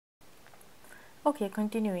Okay,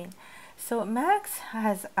 continuing. So Max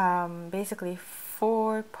has basically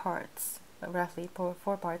four parts, roughly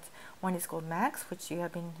four parts. One is called Max, which you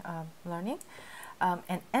have been learning,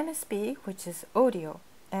 and MSP, which is audio,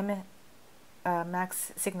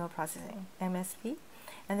 Max signal processing, MSP,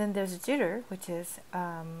 and then there's Jitter, which is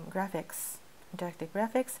graphics, interactive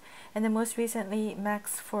graphics, and then most recently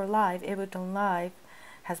Max for Live, Ableton Live,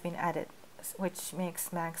 has been added, which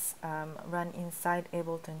makes Max run inside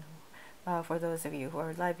Ableton for those of you who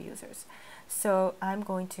are live users. So I'm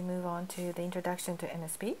going to move on to the introduction to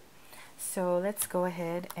MSP. So let's go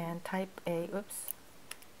ahead and type a, let's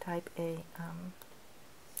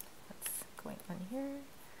go on here,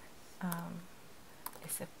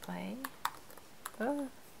 sfplay, oh,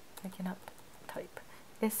 I cannot type,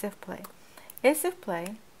 sfplay.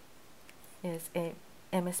 sfplay is a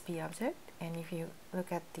MSP object, and if you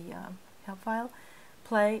look at the help file,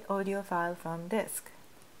 play audio file from disk.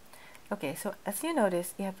 Okay, so as you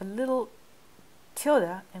notice, you have a little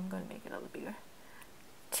tilde. I'm going to make it a little bigger.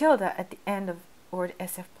 Tilde at the end of word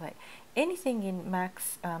sfplay. Anything in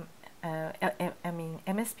Max,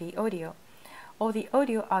 MSP audio, all the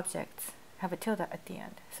audio objects have a tilde at the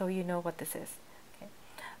end, so you know what this is. Okay.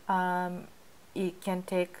 You can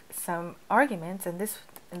take some arguments, and this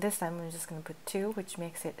time I'm just going to put 2, which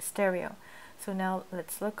makes it stereo. So now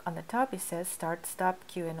let's look on the top. It says start, stop,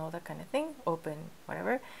 cue, and all that kind of thing. Open,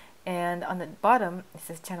 whatever. And on the bottom it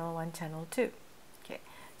says channel 1, channel 2. Okay,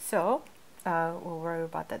 so we'll worry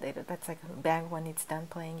about that later. That's like bang when it's done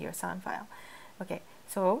playing your sound file. Okay,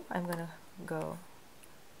 so I'm gonna go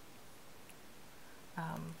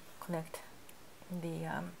connect the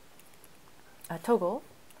toggle,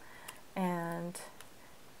 and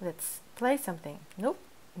let's play something. Nope,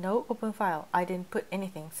 no open file. I didn't put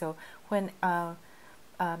anything. So when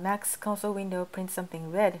Max console window prints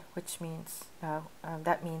something red, which means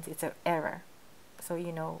that means it's an error, so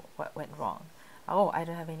you know what went wrong. Oh, I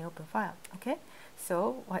don't have any open file. Okay,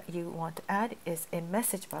 so what you want to add is a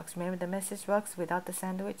message box. Remember the message box without the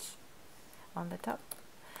sandwich on the top?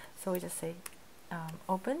 So we just say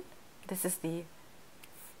open. This is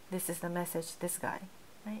the message, this guy,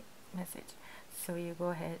 right? Message. So you go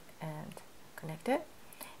ahead and connect it.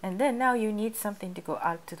 And then now you need something to go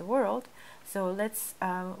out to the world. So let's,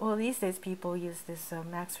 well, these days people use this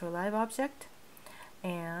Max for Live object.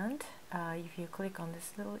 And if you click on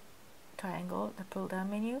this little triangle, the pull down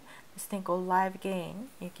menu, this thing called Live Gain,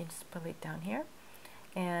 you can just pull it down here.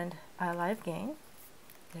 And Live Gain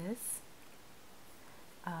is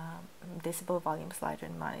decibel volume slider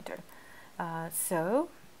and monitor. So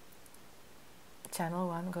channel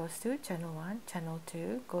 1 goes to channel 1, channel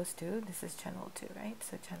 2 goes to, this is channel 2, right?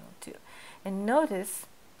 So channel 2. And notice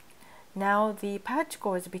now the patch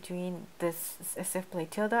cords between this sfplay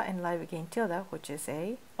tilde and live gain tilde, which is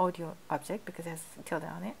a audio object because it has tilde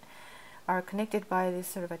on it, are connected by this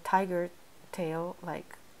sort of a tiger tail,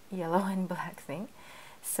 like yellow and black thing.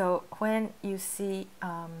 So when you see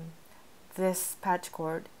this patch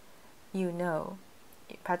cord, you know,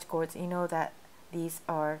 patch cords, you know that these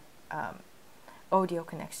are audio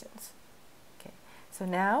connections. Okay, so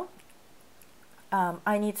now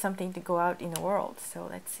I need something to go out in the world. So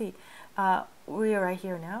let's see. We are right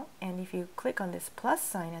here now, and if you click on this plus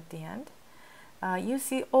sign at the end, you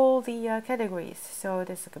see all the categories. So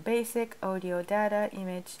there's like a basic, audio, data,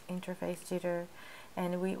 image, interface, jitter,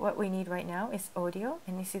 and what we need right now is audio.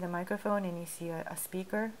 And you see the microphone, and you see a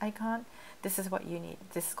speaker icon. This is what you need.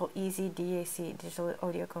 This is called Easy DAC, Digital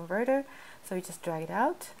Audio Converter. So you just drag it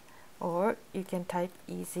out, or you can type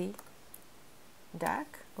Easy DAC.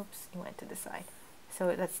 Oops, it went to the side.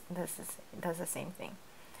 So that's does the same thing.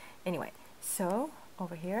 Anyway, so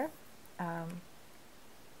over here, I'm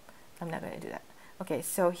not going to do that. Okay,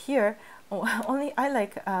 so here, only I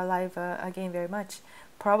like live again very much.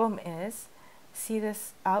 Problem is, see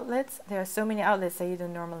this outlets? There are so many outlets that you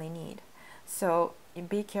don't normally need. So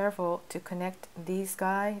be careful to connect these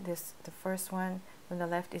guys. The first one from the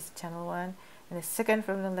left is channel 1, and the second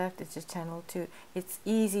from the left is just channel 2. It's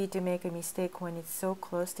easy to make a mistake when it's so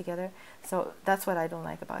close together. So that's what I don't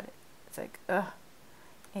like about it. It's like, ugh.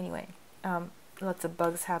 Anyway, lots of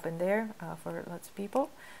bugs happen there for lots of people.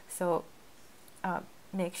 So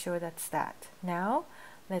make sure that's that. Now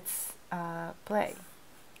let's play.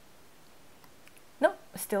 Nope,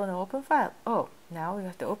 still no open file. Oh, now we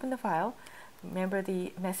have to open the file. Remember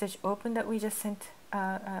the message open that we just sent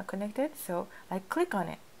connected? So I click on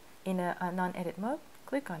it in a non-edit mode.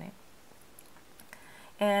 Click on it.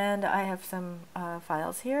 And I have some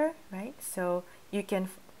files here, right? So you can,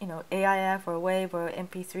 you know, AIF or WAV or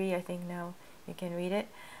MP3, I think now you can read it.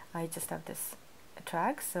 I just have this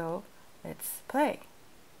track, so let's play.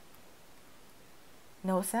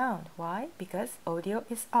 no sound. Why? Because audio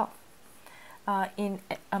is off. In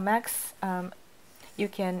a Max, you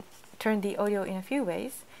can turn the audio in a few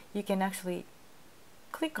ways. You can actually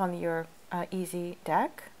click on your Easy DAC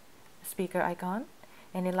speaker icon,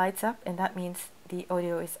 and it lights up, and that means the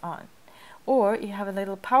audio is on. Or you have a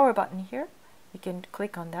little power button here. You can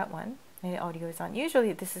click on that one, and the audio is on.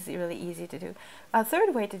 Usually this is really easy to do. A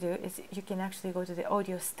third way to do it is you can actually go to the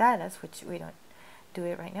audio status, which we don't do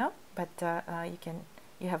it right now, but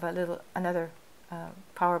you have another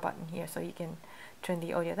power button here, so you can turn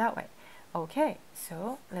the audio that way. Okay,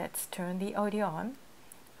 so let's turn the audio on.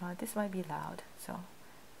 This might be loud, so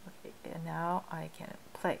okay, and now I can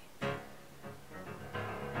play.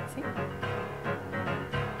 See?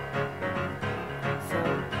 So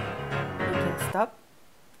you can stop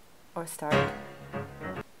or start,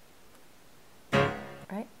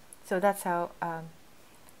 right? So that's how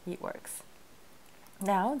it works.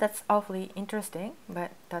 Now that's awfully interesting, but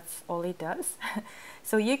that's all it does.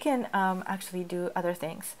 So you can actually do other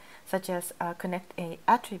things, such as connect a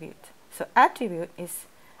attribute. So attribute is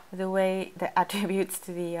the way the attributes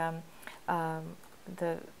to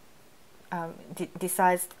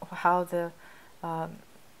decides how the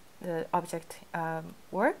object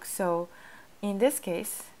works. So in this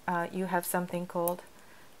case, you have something called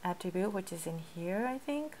attribute, which is in here, I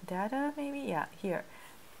think, data maybe, yeah, here,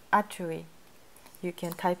 attribute. You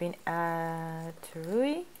can type in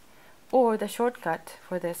attribute, or the shortcut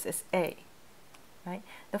for this is A, right?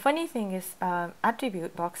 The funny thing is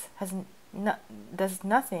attribute box does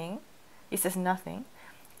nothing, it says nothing,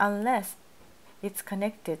 unless it's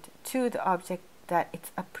connected to the object that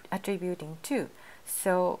it's attributing to.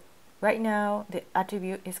 So right now the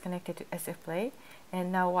attribute is connected to sfplay,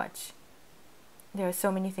 and now watch, there are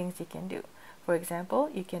so many things you can do. For example,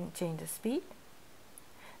 you can change the speed,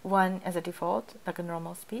 one as a default, like a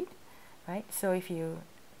normal speed, right? So if you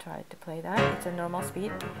try to play that, it's a normal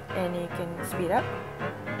speed, and you can speed up,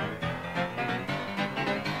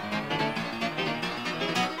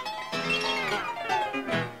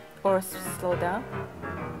 or slow down,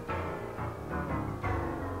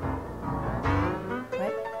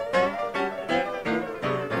 right?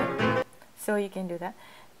 So you can do that,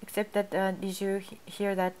 except that did you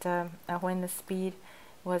hear that when the speed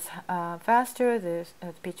was faster, the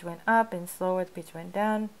pitch went up, and slower, the pitch went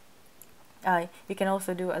down. You can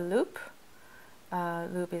also do a loop.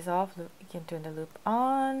 Loop is off. You can turn the loop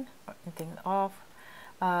on, or anything off.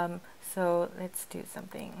 So let's do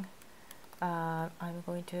something. I'm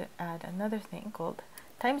going to add another thing called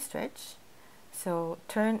time stretch. So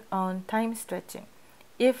turn on time stretching.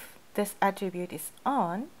 If this attribute is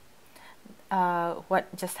on,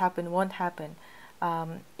 what just happened won't happen.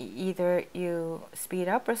 Either you speed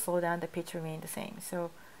up or slow down, the pitch remain the same.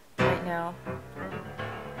 So right now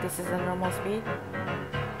this is a normal speed,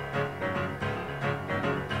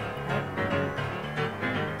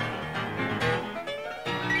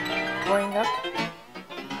 going up,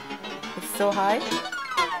 it's so high,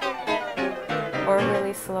 or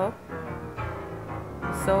really slow,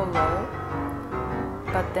 so low,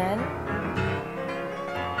 but then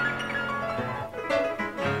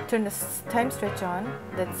turn the time stretch on,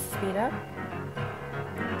 let's speed up.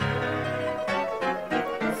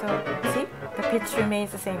 So see, the pitch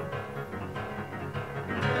remains the same.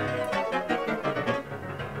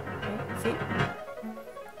 Okay, see?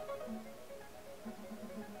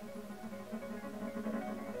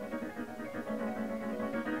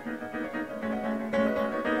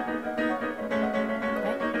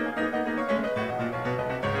 Okay.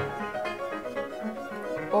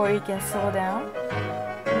 Or you can slow down,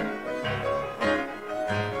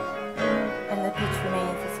 and the pitch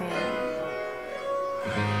remains the same.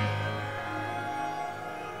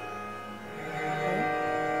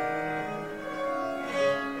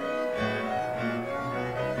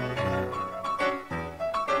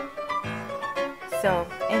 So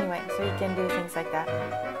anyway, so you can do things like that.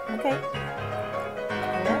 Okay.